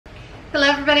Hello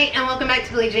everybody and welcome back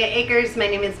to J Acres. My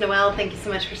name is Noelle. Thank you so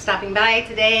much for stopping by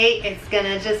today. It's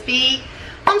gonna just be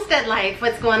homestead life,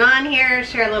 what's going on here,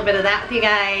 share a little bit of that with you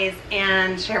guys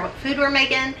and share what food we're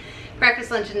making, breakfast,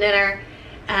 lunch, and dinner.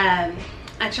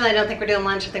 Actually I don't think we're doing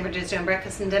lunch, I think we're just doing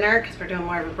breakfast and dinner because we're doing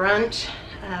more of a brunch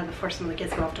before some of the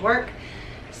kids go off to work.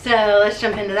 So let's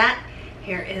jump into that.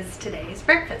 Here is today's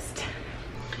breakfast.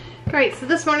 Alright, so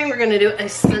this morning we're gonna do a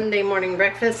Sunday morning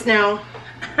breakfast. Now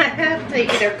I have to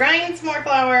either grind some more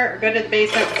flour or go to the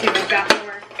basement to see if I've got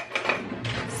more.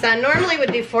 So I normally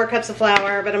would do 4 cups of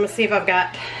flour, but I'm gonna see if I've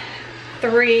got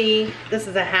 3. This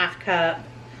is a half cup.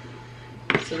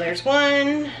 So there's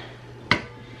 1.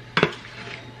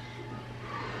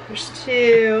 There's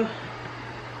 2.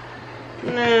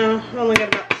 No, I've only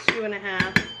got about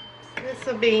 2.5. So this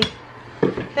will be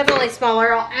definitely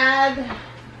smaller. I'll add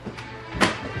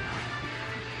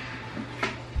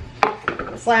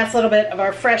this last little bit of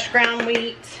our fresh ground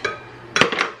wheat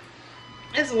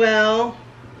as well.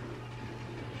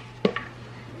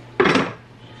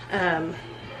 I'm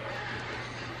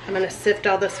going to sift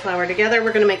all this flour together.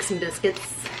 We're going to make some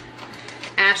biscuits.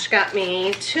 Ash got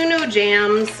me 2 new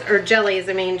jams, or jellies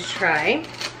I mean, to try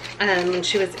when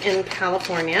she was in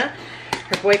California.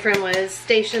 Her boyfriend was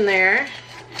stationed there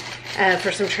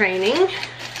for some training,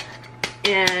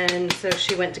 and so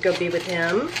she went to go be with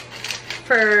him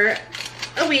for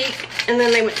a week, and then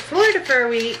they went to Florida for a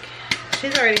week.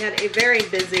 She's already had a very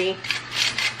busy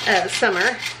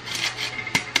summer,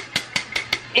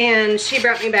 and she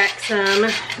brought me back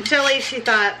some jellies she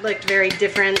thought looked very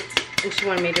different, and she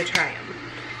wanted me to try them.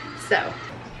 So,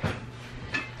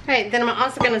 alright, then I'm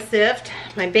also going to sift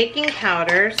my baking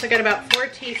powder. So I got about 4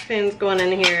 teaspoons going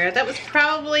in here. That was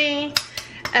probably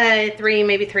 3,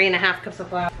 maybe 3.5 cups of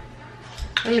flour.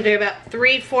 I'm going to do about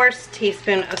 3/4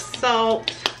 teaspoon of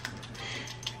salt.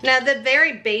 Now the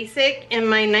very basic in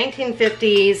my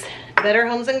 1950s Better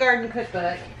Homes and Garden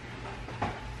cookbook,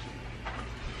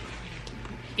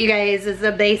 you guys, is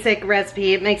a basic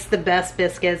recipe. It makes the best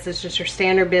biscuits. It's just your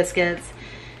standard biscuits.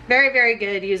 Very, very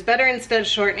good. Use butter instead of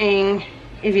shortening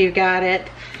if you've got it.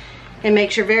 It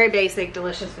makes your very basic,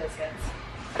 delicious biscuits.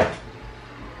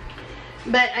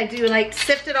 But I do like to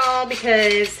sift it all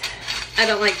because I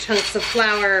don't like chunks of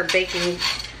flour or baking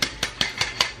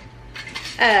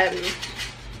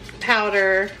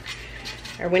powder,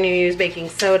 or when you use baking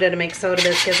soda to make soda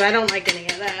biscuits. I don't like any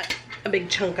of that, a big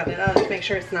chunk of it. I'll just make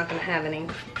sure it's not going to have any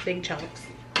big chunks.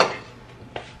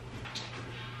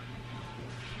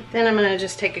 Then I'm going to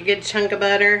just take a good chunk of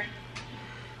butter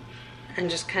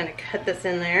and just kind of cut this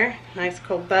in there. Nice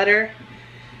cold butter.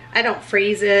 I don't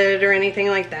freeze it or anything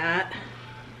like that.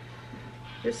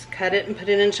 Just cut it and put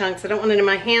it in chunks. I don't want it in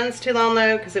my hands too long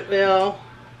though, because it will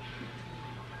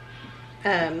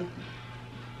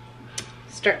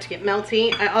start to get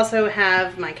melty. I also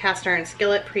have my cast iron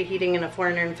skillet preheating in a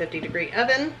 450-degree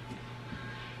oven.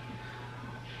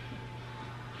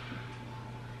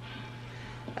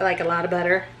 I like a lot of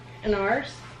butter in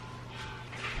ours.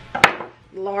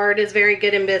 Lard is very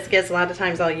good in biscuits. A lot of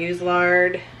times I'll use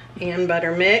lard and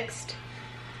butter mixed.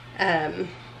 I'm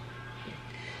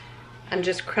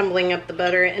just crumbling up the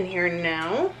butter in here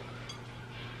now.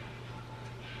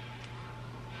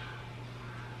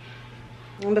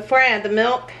 And before I add the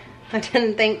milk, I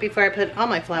didn't think before I put all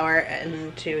my flour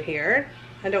into here.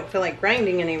 I don't feel like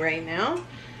grinding any right now.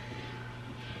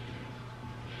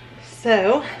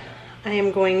 So I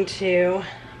am going to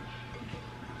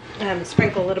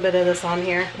sprinkle a little bit of this on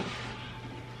here,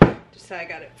 just so I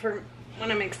got it for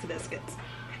when I mix the biscuits.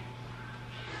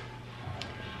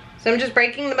 So I'm just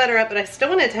breaking the butter up, but I still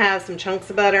want it to have some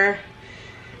chunks of butter.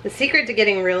 The secret to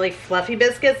getting really fluffy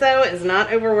biscuits though is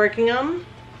not overworking them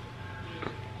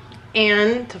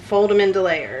and to fold them into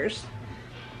layers.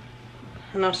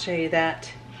 And I'll show you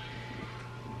that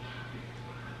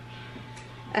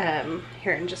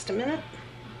here in just a minute.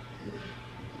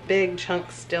 Big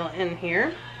chunks still in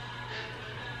here.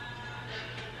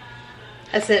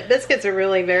 That's it. Biscuits are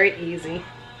really very easy.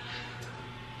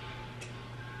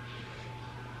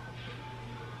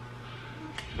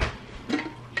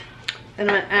 And I'm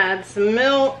going to add some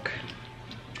milk.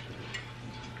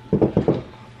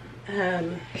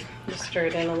 Just stir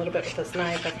it in a little bit with this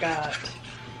knife I've got.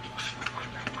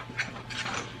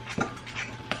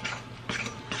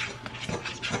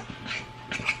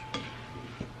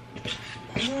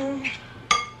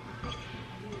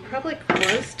 Probably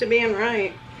close to being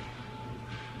right.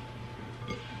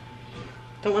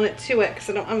 Don't want it too wet because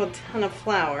I don't have a ton of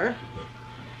flour.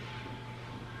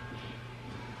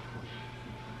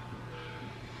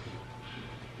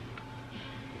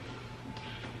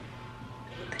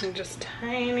 And just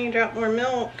tiny drop more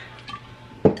milk.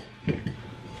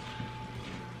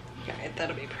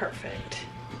 that'll be perfect.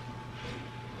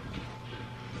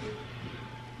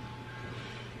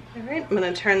 All right, I'm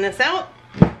gonna turn this out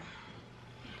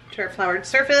to our floured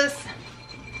surface.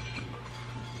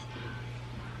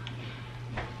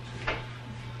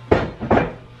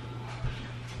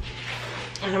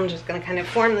 And I'm just gonna kind of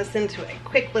form this into a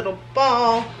quick little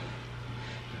ball.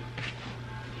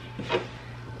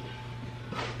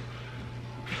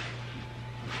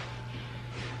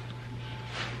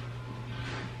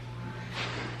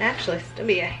 Actually, still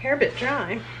be a hair bit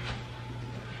dry.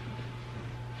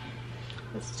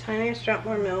 This tiniest drop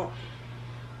more milk.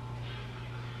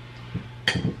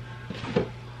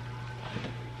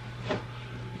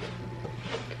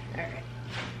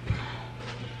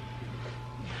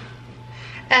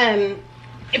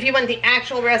 If you want the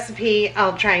actual recipe,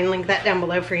 I'll try and link that down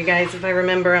below for you guys if I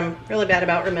remember. I'm really bad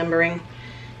about remembering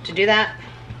to do that.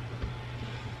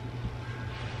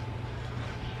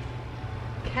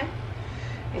 Okay,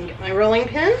 and get my rolling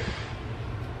pin.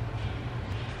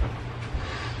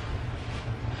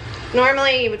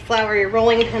 Normally you would flour your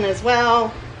rolling pin as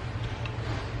well.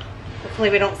 Hopefully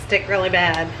we don't stick really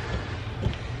bad.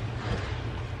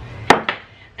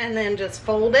 And then just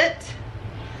fold it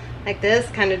like this,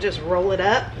 kind of just roll it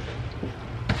up.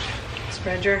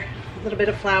 Spread your little bit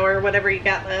of flour, whatever you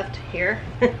got left here.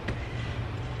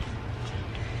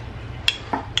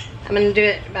 I'm going to do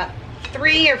it about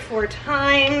 3 or 4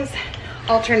 times,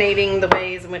 alternating the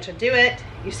ways in which I do it.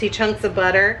 You see chunks of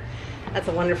butter. That's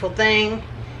a wonderful thing.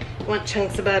 You want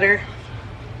chunks of butter.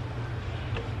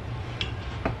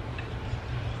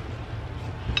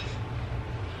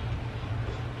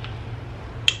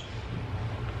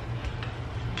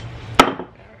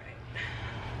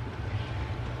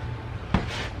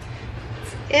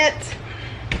 It.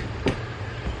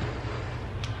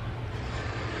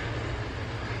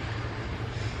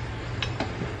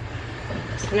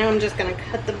 So now I'm just going to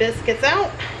cut the biscuits out.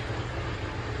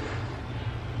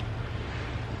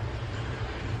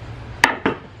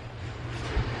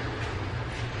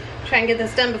 Try and get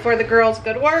this done before the girls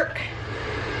go to work.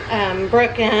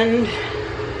 Brooke and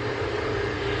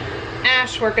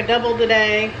Ash work a double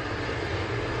today.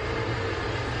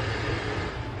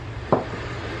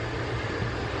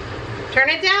 Turn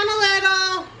it down a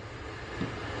little.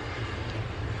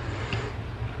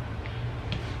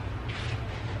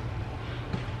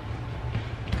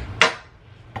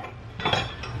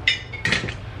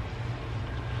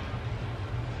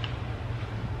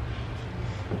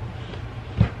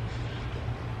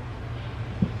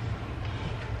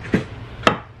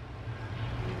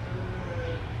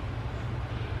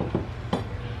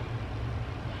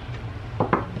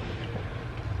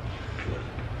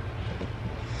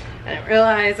 I didn't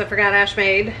realize I forgot Ash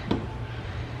made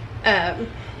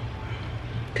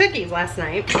cookies last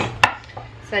night,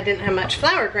 so I didn't have much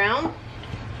flour ground,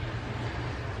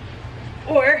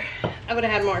 or I would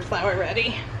have had more flour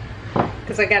ready,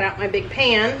 because I got out my big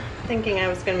pan thinking I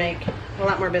was going to make a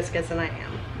lot more biscuits than I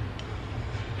am.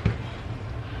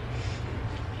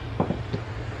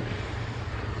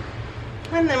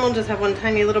 And then we'll just have one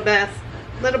tiny little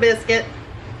biscuit.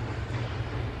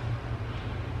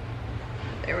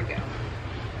 There we go.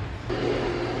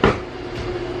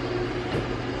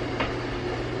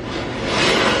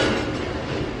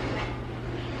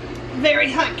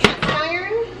 Very hot cast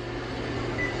iron.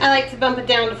 I like to bump it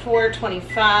down to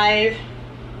 425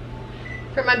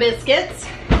 for my biscuits.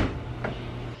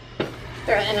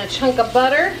 Throw in a chunk of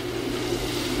butter.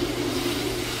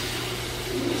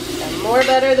 The more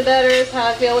butter, the better is how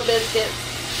I feel with biscuits.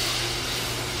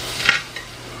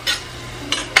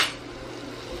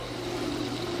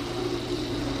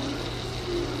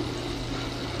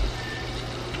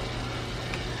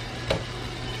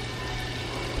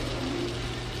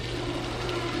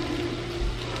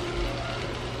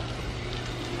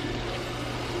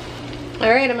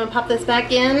 Alright, I'm going to pop this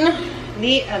back in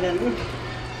the oven.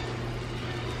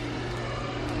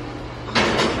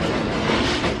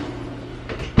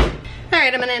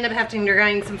 Alright, I'm going to end up having to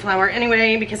grind some flour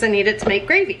anyway because I need it to make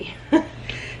gravy.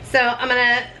 So I'm going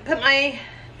to put my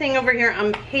thing over here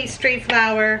on pastry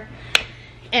flour,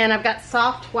 and I've got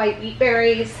soft white wheat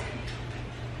berries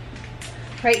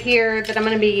right here that I'm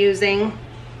going to be using.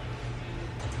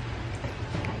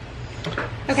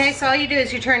 Okay, so all you do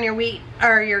is you turn your wheat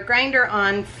or your grinder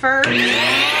on first.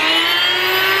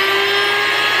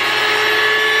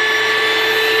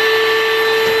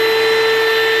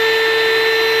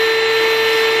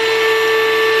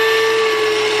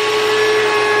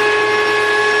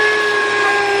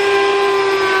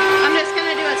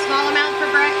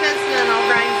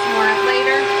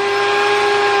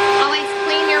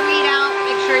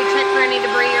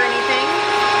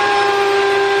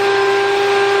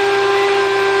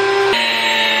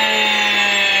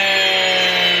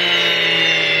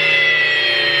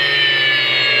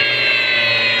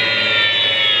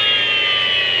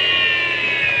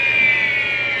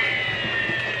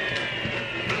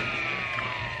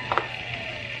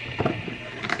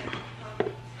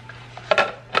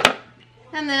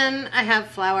 then I have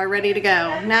flour ready to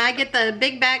go. Now I get the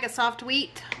big bag of soft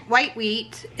wheat. White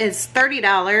wheat is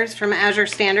 $30 from Azure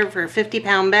Standard for a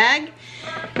 50-pound bag,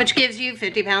 which gives you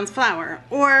 50 pounds flour.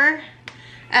 Or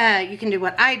you can do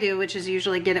what I do, which is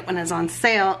usually get it when it's on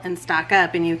sale and stock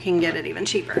up, and you can get it even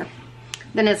cheaper.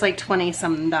 Then it's like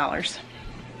 20-something. All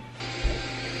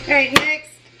right, next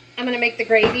I'm gonna make the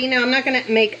gravy. Now I'm not gonna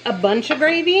make a bunch of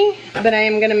gravy, but I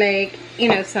am gonna make, you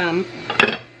know, some.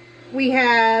 We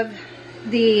have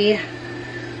the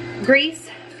grease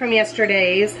from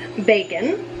yesterday's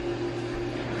bacon.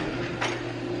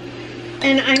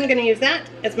 And I'm gonna use that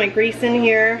as my grease in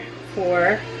here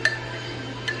for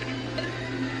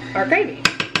our gravy.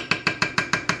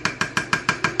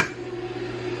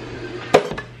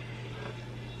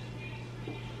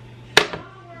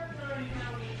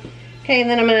 Okay, and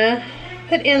then I'm gonna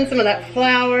put in some of that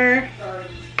flour.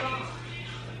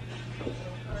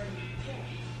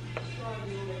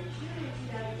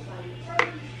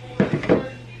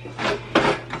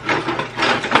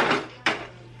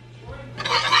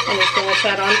 I'm just gonna put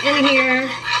that on in here.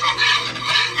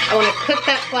 I wanna cook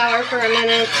that flour for a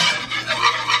minute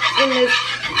in this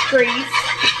grease,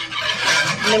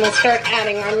 and then we'll start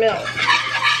adding our milk.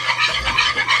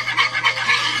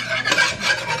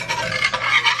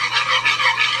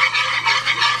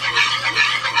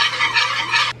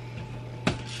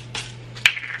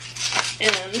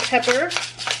 And pepper.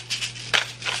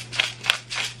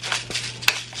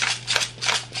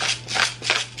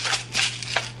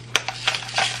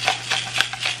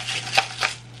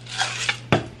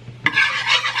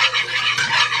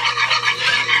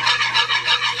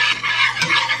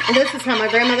 And this is how my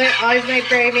grandmother always made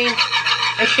gravy,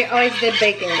 and she always did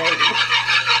bacon gravy.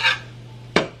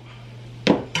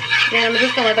 And I'm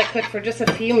just gonna let that cook for just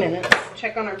a few minutes.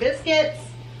 Check on our biscuits,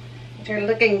 which are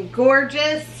looking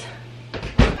gorgeous.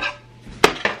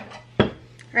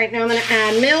 Right now I'm gonna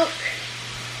add milk.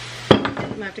 I'm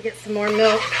gonna have to get some more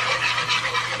milk.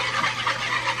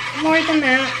 More than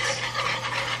that.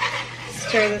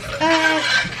 Stir this up.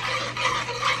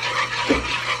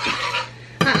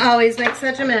 I always make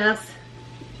such a mess.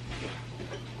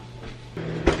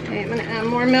 Okay, I'm gonna add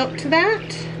more milk to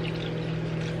that.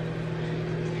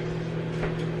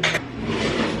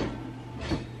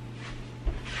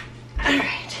 All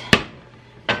right.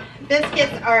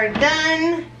 Biscuits are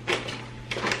done.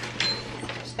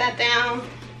 Push that down.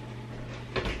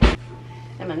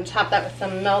 I'm gonna top that with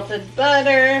some melted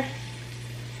butter.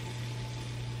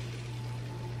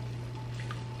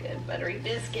 Good buttery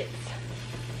biscuits.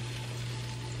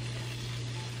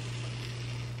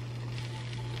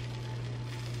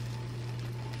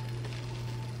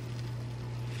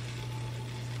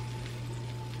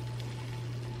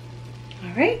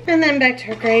 All right, and then back to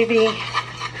our gravy.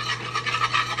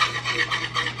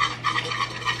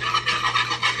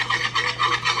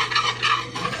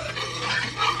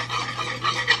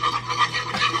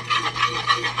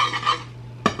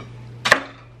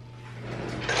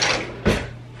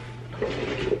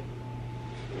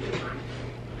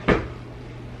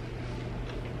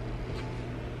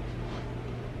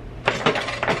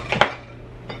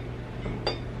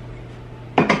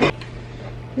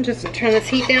 Just turn this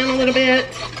heat down a little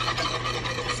bit.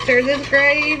 Stir this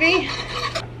gravy.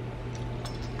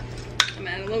 I'm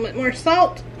adding a little bit more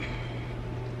salt.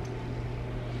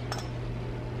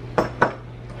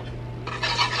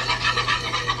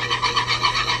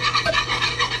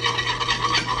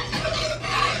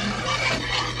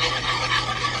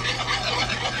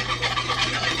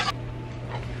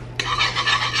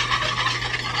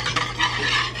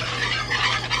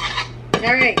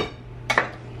 All right.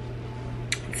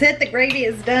 That's it, the gravy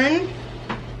is done.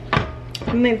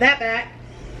 Move that back.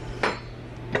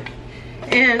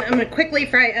 And I'm gonna quickly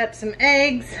fry up some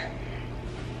eggs.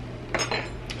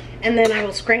 And then I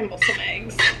will scramble some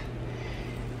eggs.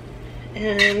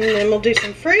 And then we'll do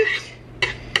some fruit.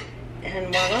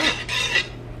 And voila.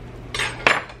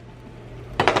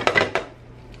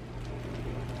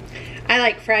 I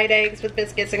like fried eggs with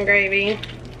biscuits and gravy.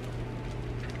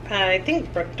 I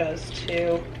think Brooke does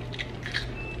too.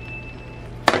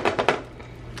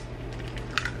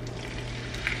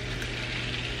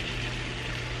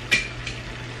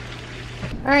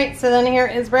 Alright, so then here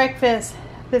is breakfast.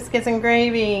 Biscuits and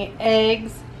gravy,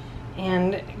 eggs,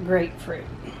 and grapefruit.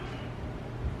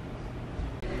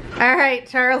 Alright,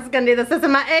 Charles is going to do this. This is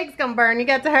my eggs going to burn. You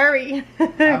got to hurry.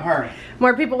 I'm hurrying.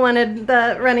 More people wanted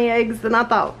the runny eggs than I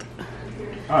thought.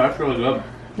 Oh, that's really good.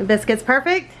 The biscuits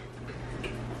perfect.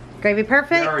 Gravy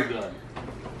perfect. Very good.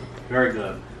 Very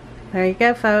good. There you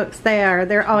go, folks.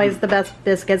 They're always the best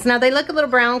biscuits. Now they look a little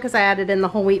brown because I added in the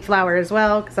whole wheat flour as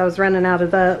well because I was running out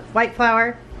of the white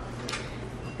flour.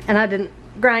 And I didn't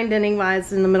grind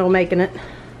any-wise in the middle making it.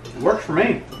 It works for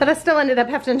me. But I still ended up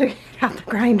having to get out the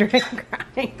grinder and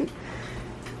grind.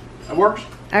 It works.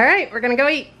 All right, we're gonna go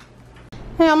eat.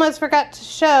 I almost forgot to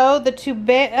show the two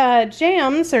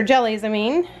jams, or jellies I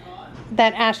mean,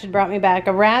 that Ash had brought me back.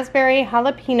 A raspberry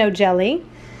jalapeno jelly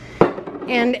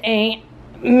and a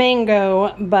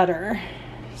mango butter.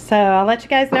 So I'll let you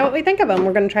guys know what we think of them.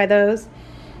 We're gonna try those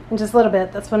in just a little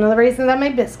bit. That's one of the reasons I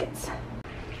made biscuits.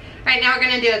 All right, now we're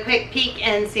gonna do a quick peek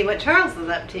and see what Charles is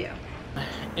up to.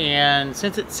 And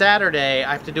since it's Saturday,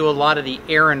 I have to do a lot of the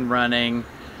errand running,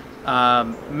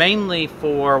 mainly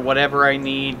for whatever I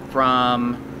need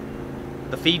from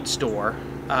the feed store.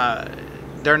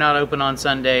 They're not open on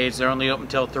Sundays. They're only open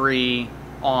till 3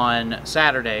 on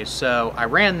Saturdays. So I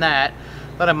ran that,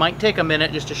 but I might take a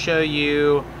minute just to show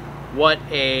you what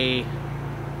a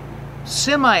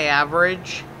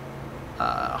semi-average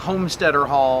homesteader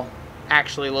haul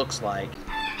actually looks like.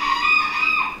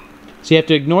 So you have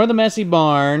to ignore the messy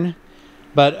barn,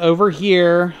 but over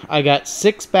here I got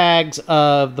 6 bags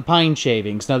of the pine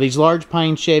shavings. Now these large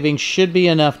pine shavings should be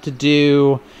enough to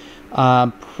do,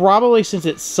 probably since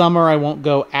it's summer I won't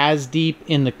go as deep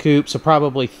in the coop, so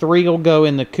probably 3 will go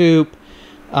in the coop.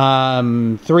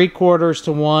 3/4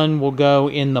 to 1 will go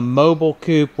in the mobile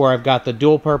coop where I've got the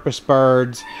dual purpose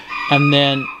birds, and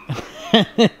then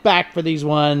back for these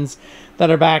ones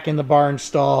that are back in the barn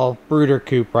stall brooder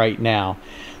coop right now.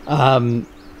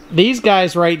 These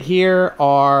guys right here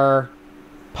are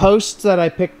posts that I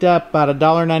picked up about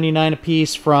 $1.99 a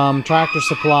piece from Tractor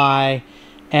Supply,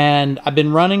 and I've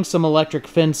been running some electric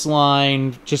fence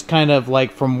line just kind of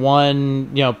like from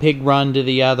one, you know, pig run to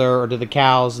the other or to the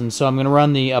cows, and so I'm going to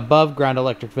run the above ground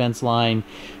electric fence line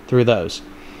through those.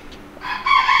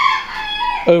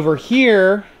 Over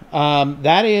here,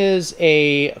 that is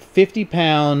a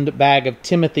 50-pound bag of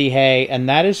Timothy hay, and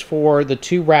that is for the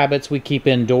 2 rabbits we keep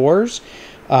indoors.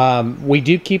 We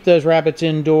do keep those rabbits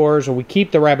indoors, or we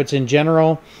keep the rabbits in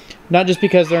general, not just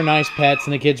because they're nice pets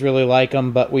and the kids really like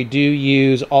them, but we do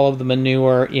use all of the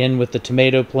manure in with the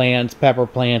tomato plants, pepper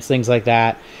plants, things like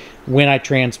that when I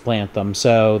transplant them.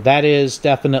 So that is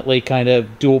definitely kind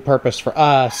of dual purpose for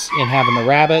us in having the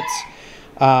rabbits.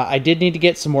 I did need to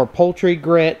get some more poultry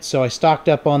grit, so I stocked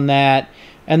up on that.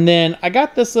 And then I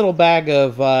got this little bag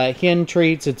of hen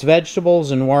treats. It's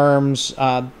vegetables and worms,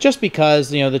 just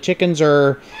because, you know, the chickens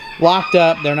are locked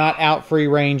up. They're not out free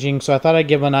ranging, so I thought I'd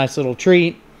give them a nice little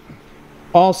treat.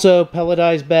 Also,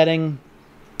 pelletized bedding.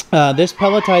 This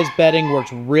pelletized bedding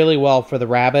works really well for the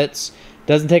rabbits.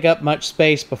 Doesn't take up much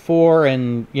space before,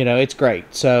 and, you know, it's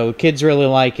great. So kids really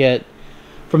like it.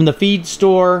 From the feed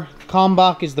store,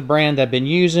 Kalmbach is the brand I've been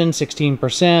using,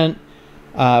 16%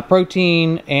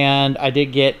 protein, and I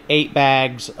did get 8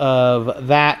 bags of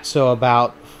that, so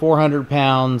about 400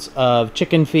 pounds of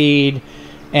chicken feed,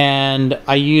 and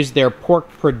I used their pork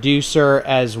producer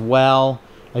as well.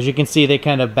 As you can see, they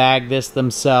kind of bag this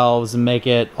themselves and make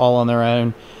it all on their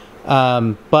own,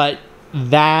 but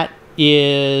that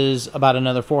is about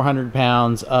another 400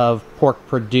 pounds of pork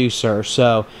producer.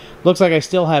 So looks like I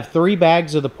still have 3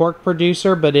 bags of the pork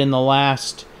producer, but in the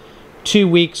last 2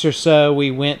 weeks or so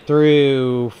we went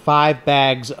through 5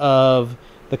 bags of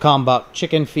the Kalmbach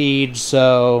chicken feed,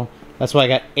 so that's why I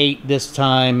got 8 this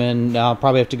time, and I'll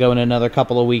probably have to go in another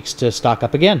couple of weeks to stock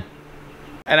up again.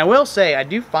 And I will say, I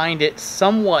do find it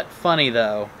somewhat funny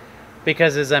though,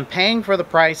 because as I'm paying for the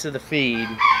price of the feed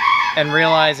and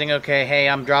realizing, okay, hey,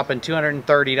 I'm dropping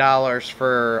 $230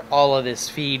 for all of this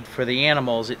feed for the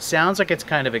animals, it sounds like it's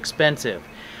kind of expensive.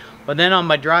 But then on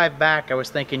my drive back, I was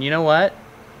thinking, you know what?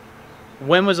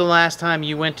 When was the last time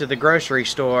you went to the grocery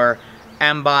store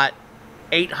and bought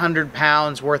 800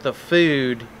 pounds worth of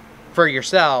food for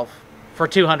yourself for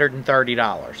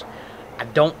 $230? I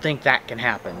don't think that can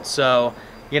happen. So,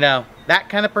 you know, that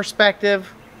kind of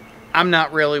perspective, I'm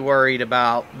not really worried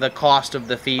about the cost of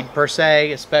the feed per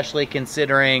se, especially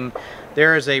considering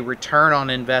there is a return on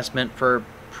investment for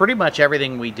pretty much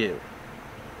everything we do.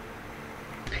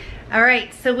 All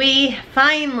right, so we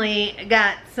finally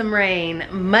got some rain,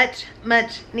 much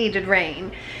needed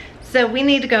rain. So we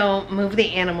need to go move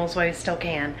the animals while we still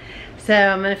can. So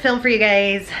I'm gonna film for you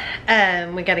guys.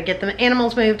 We gotta get the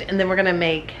animals moved, and then we're gonna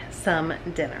make some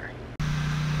dinner.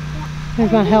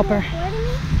 Here's my helper.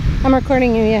 I'm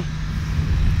recording you, yeah.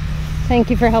 Thank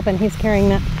you for helping. He's carrying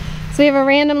that. So we have a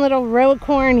random little row of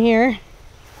corn here.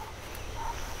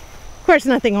 Of course,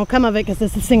 nothing will come of it because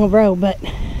it's a single row, but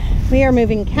we are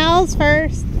moving cows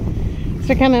first. So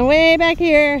they're coming way back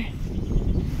here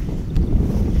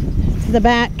to the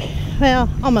back. Well,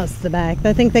 almost to the back.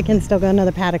 I think they can still go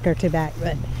another paddock or 2 back,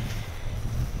 but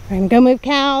we're gonna go move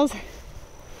cows.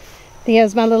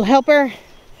 Theo's my little helper,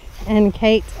 and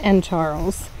Kate and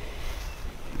Charles.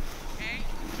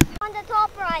 On the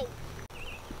top right.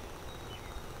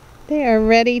 They are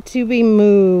ready to be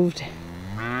moved.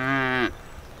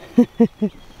 So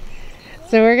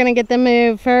we're gonna get them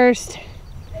moved first,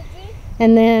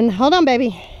 and then, hold on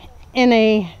baby, in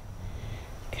a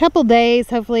couple days,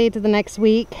 hopefully to the next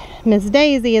week, Miss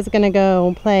Daisy is gonna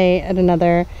go play at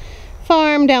another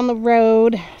farm down the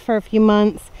road for a few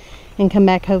months and come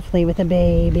back hopefully with a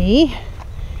baby,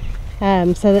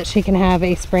 so that she can have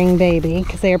a spring baby,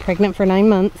 because they are pregnant for 9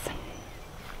 months.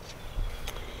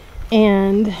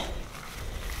 And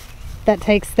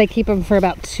they keep them for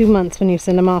about 2 months when you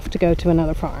send them off to go to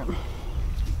another farm.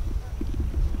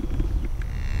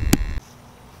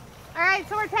 All right,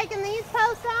 so we're taking these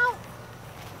posts out?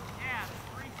 Yeah,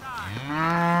 3 sides.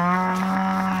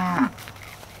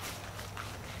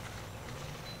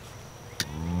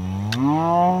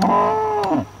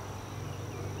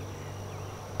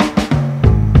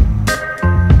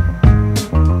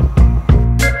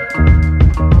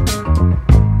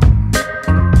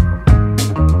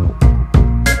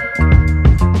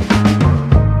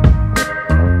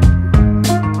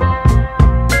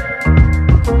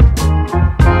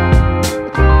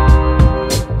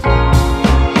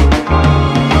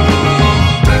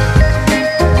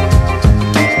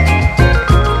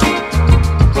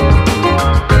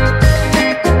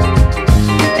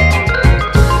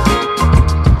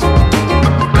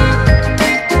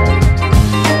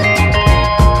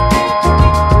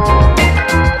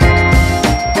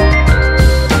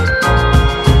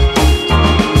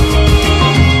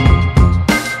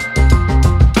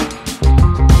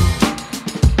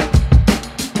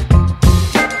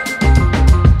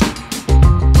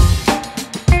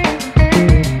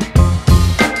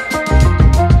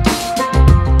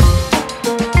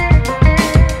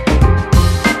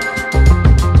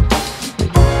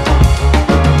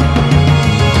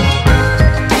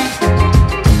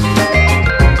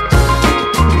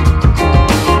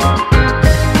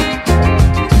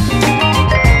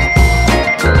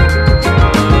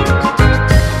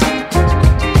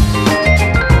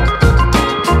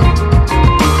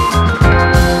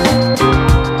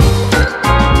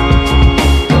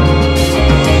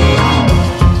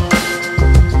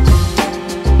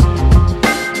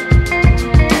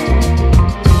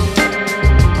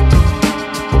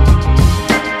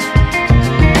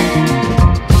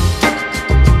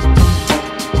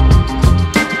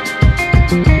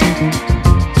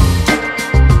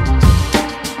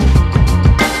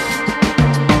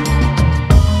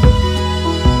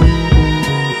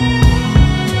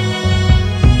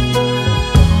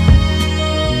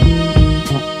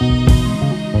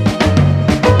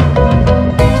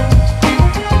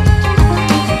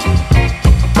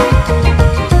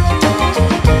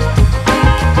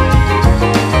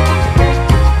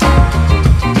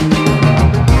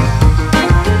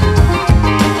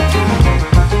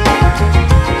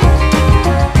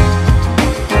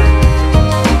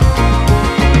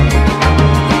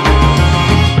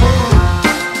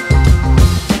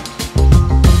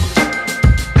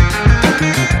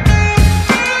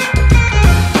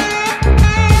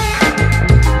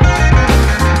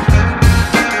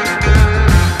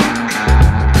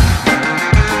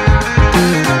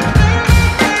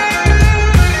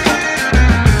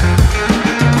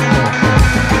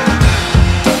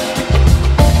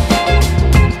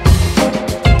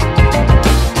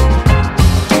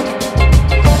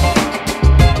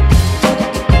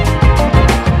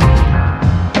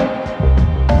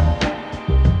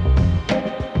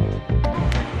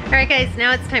 Guys,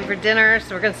 now it's time for dinner,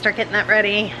 so we're gonna start getting that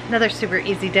ready. Another super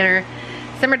easy dinner.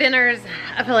 Summer dinners,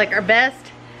 I feel like, are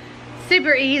best.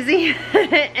 Super easy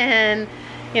and,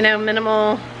 you know,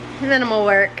 minimal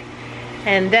work.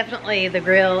 And definitely the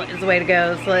grill is the way to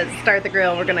go. So let's start the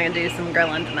grill. We're gonna do some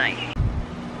grilling tonight.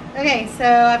 Okay, so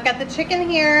I've got the chicken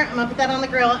here. I'm gonna put that on the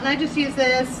grill, and I just use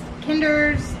this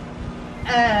Kinder's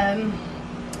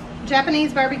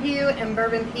Japanese barbecue and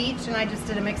bourbon peach, and I just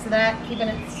did a mix of that, keeping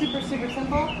it super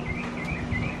simple.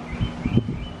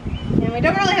 And we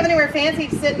don't really have anywhere fancy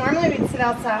to sit. Normally we'd sit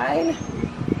outside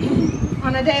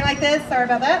on a day like this. Sorry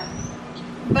about that.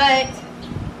 But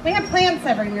we have plants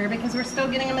everywhere because we're still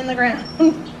getting them in the ground.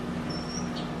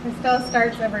 There's still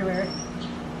starts everywhere.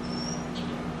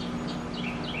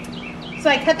 So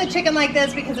I cut the chicken like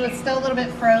this because it was still a little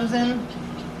bit frozen,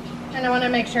 and I want to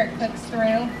make sure it cooks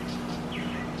through.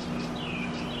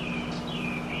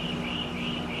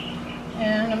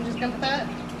 And I'm just going to put that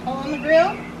all on the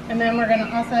grill. And then we're going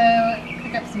to also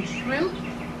cook up some shrimp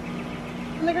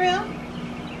on the grill.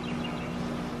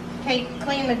 Kate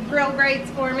cleaned the grill grates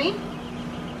for me.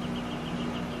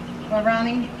 Well,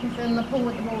 Ronnie, he's in the pool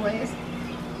with the boys.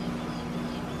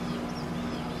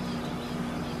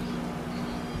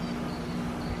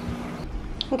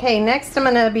 Okay, next I'm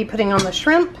going to be putting on the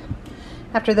shrimp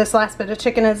after this last bit of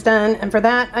chicken is done. And for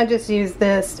that, I just use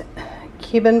this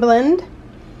Cuban blend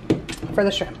for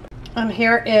the shrimp. And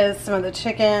here is some of the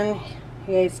chicken.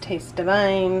 You guys taste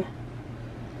divine.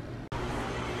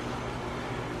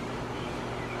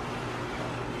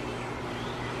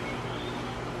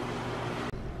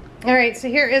 Alright, so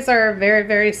here is our very,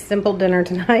 very simple dinner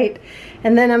tonight.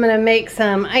 And then I'm going to make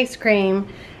some ice cream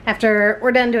after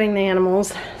we're done doing the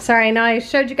animals. Sorry, I know I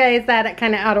showed you guys that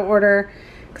kind of out of order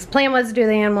because the plan was to do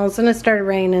the animals and it started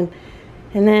raining.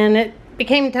 And then it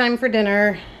became time for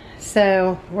dinner.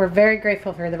 So we're very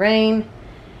grateful for the rain.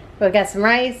 We got some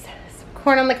rice, some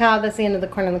corn on the cob. That's the end of the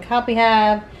corn on the cob we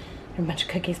have. There are a bunch of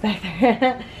cookies back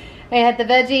there. I had the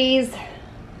veggies.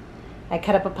 I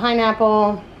cut up a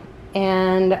pineapple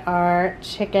and our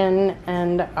chicken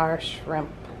and our shrimp.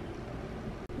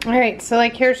 Alright, so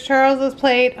like here's Charles's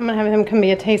plate. I'm gonna have him come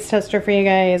be a taste tester for you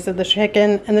guys of the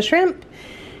chicken and the shrimp.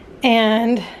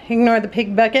 And ignore the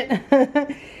pig bucket.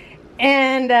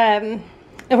 And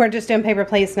we're just doing paper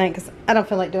plates tonight because I don't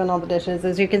feel like doing all the dishes.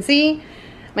 As you can see,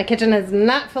 my kitchen is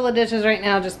not full of dishes right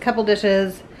now, just a couple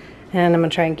dishes. And I'm gonna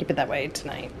try and keep it that way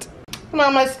tonight. And I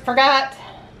almost forgot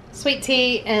sweet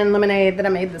tea and lemonade that I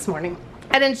made this morning.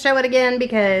 I didn't show it again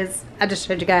because I just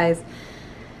showed you guys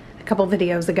a couple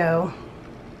videos ago.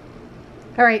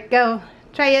 Alright, go.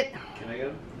 Try it. Can I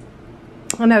go?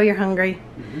 I know you're hungry.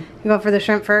 You go for the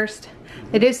shrimp first.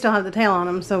 They do still have the tail on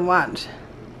them, so watch.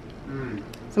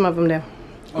 Some of them do.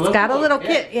 Oh, It's got a little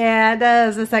kick. Yeah, it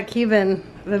does. It's that Cuban.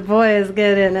 The boy is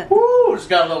good in it. Woo, it's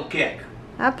got a little kick.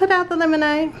 I put out the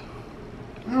lemonade.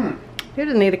 You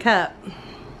didn't need a cup.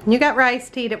 You got rice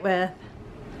to eat it with.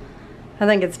 I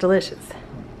think it's delicious.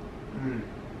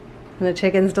 And the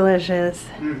chicken's delicious.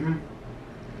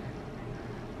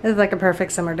 It's like a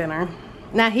perfect summer dinner.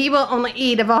 Now he will only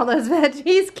eat of all those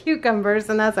veggies, cucumbers,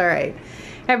 and that's alright.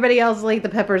 Everybody else will eat the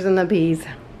peppers and the peas.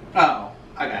 Oh,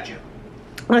 I got you.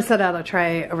 I set out a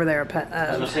tray over there. I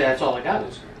was gonna say that's all I got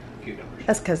is cucumbers.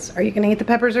 That's because, are you gonna eat the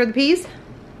peppers or the peas?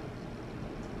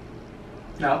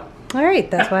 No.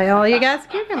 Alright, that's why all you got is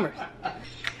cucumbers.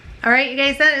 Alright you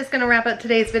guys, that is going to wrap up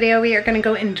today's video. We are going to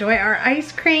go enjoy our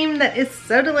ice cream that is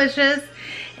so delicious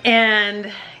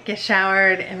and get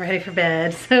showered and ready for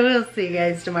bed. So we'll see you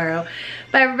guys tomorrow.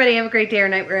 Bye everybody, have a great day or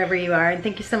night wherever you are, and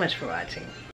thank you so much for watching.